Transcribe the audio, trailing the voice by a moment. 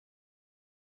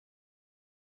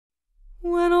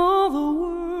when all the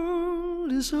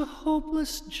world is a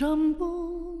hopeless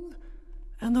jumble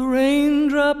and the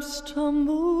raindrops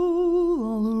tumble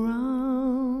all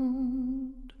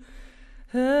around.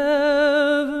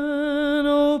 Heaven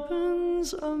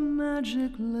opens a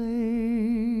magic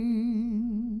lane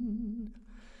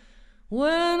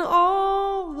when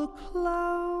all the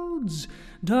clouds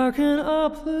darken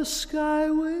up the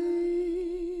skyway.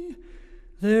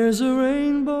 There's a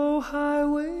rainbow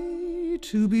highway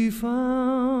to be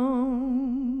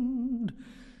found,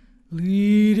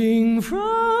 leading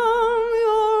from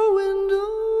your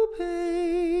window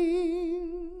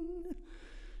pane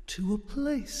to a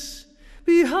place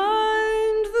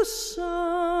behind the sun,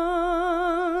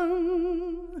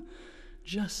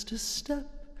 just a step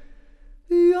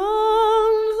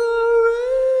beyond the rain.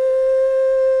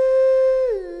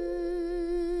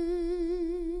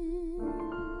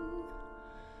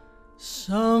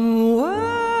 Somewhere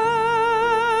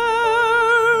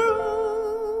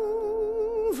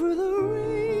over the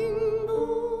rainbow,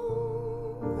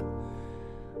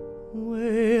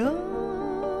 way up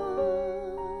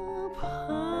high,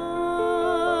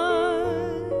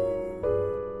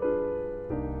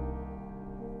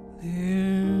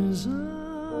 there's a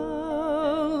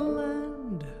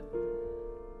land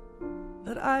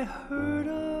that I heard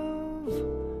of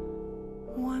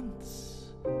once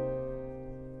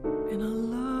in a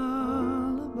lullaby.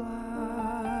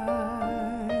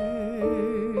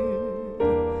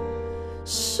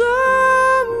 Somewhere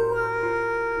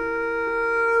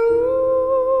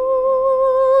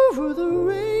over the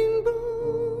rainbow,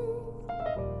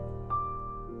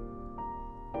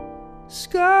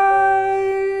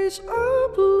 skies are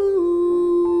blue,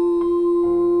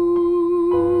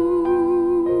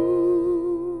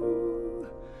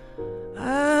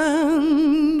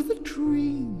 and the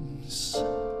dreams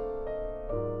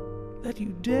that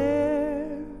you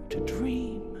dare to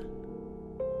dream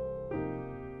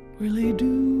really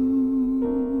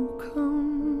do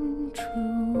come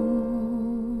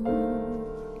true.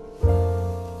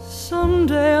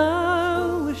 Someday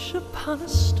I'll wish upon a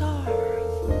star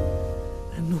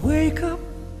and wake up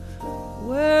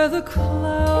where the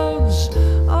clouds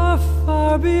are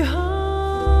far behind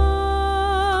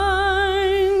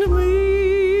me,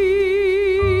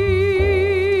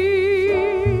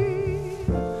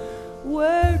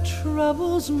 where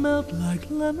troubles melt like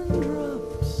lemon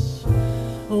drops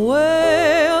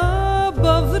away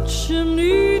above the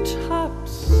chimney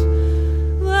tops.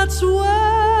 That's where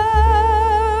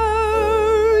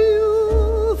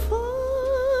you'll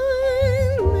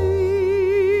find me,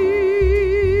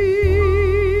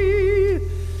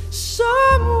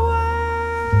 somewhere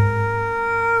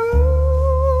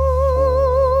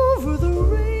over the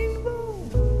rainbow.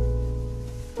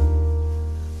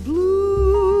 Bluebirds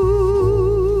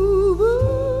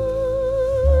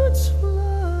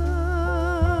fly,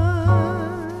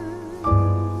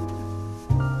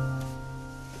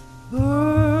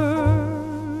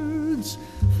 birds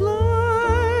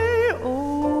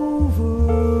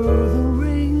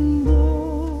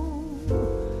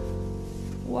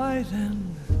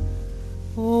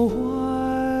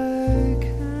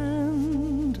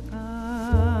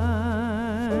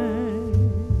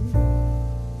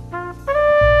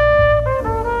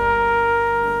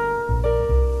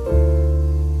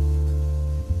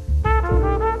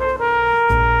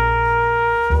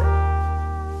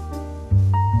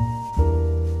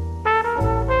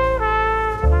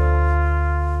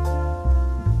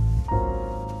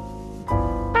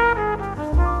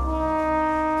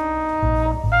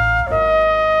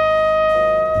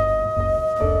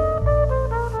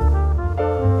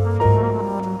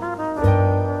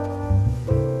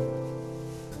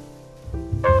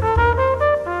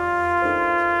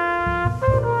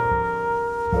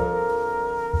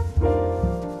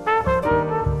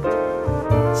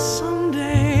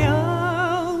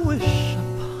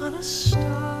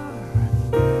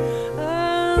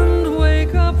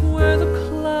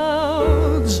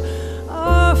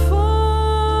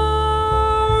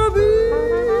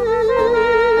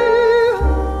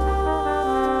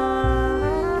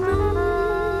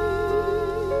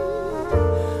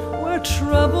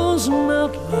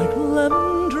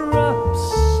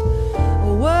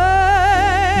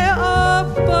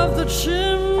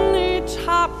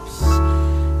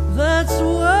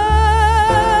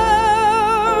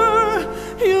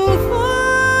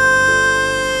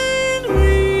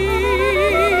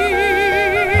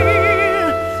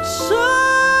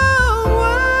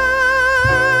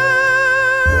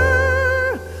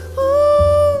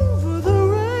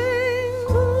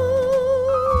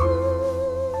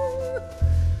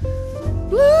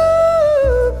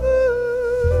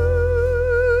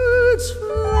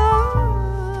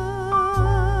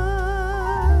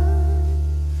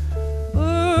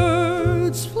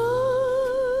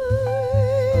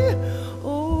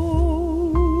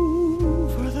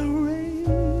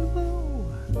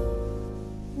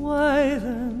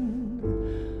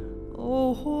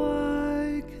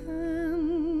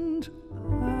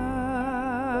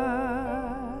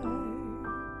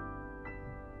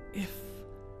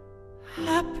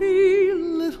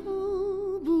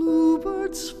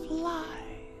birds fly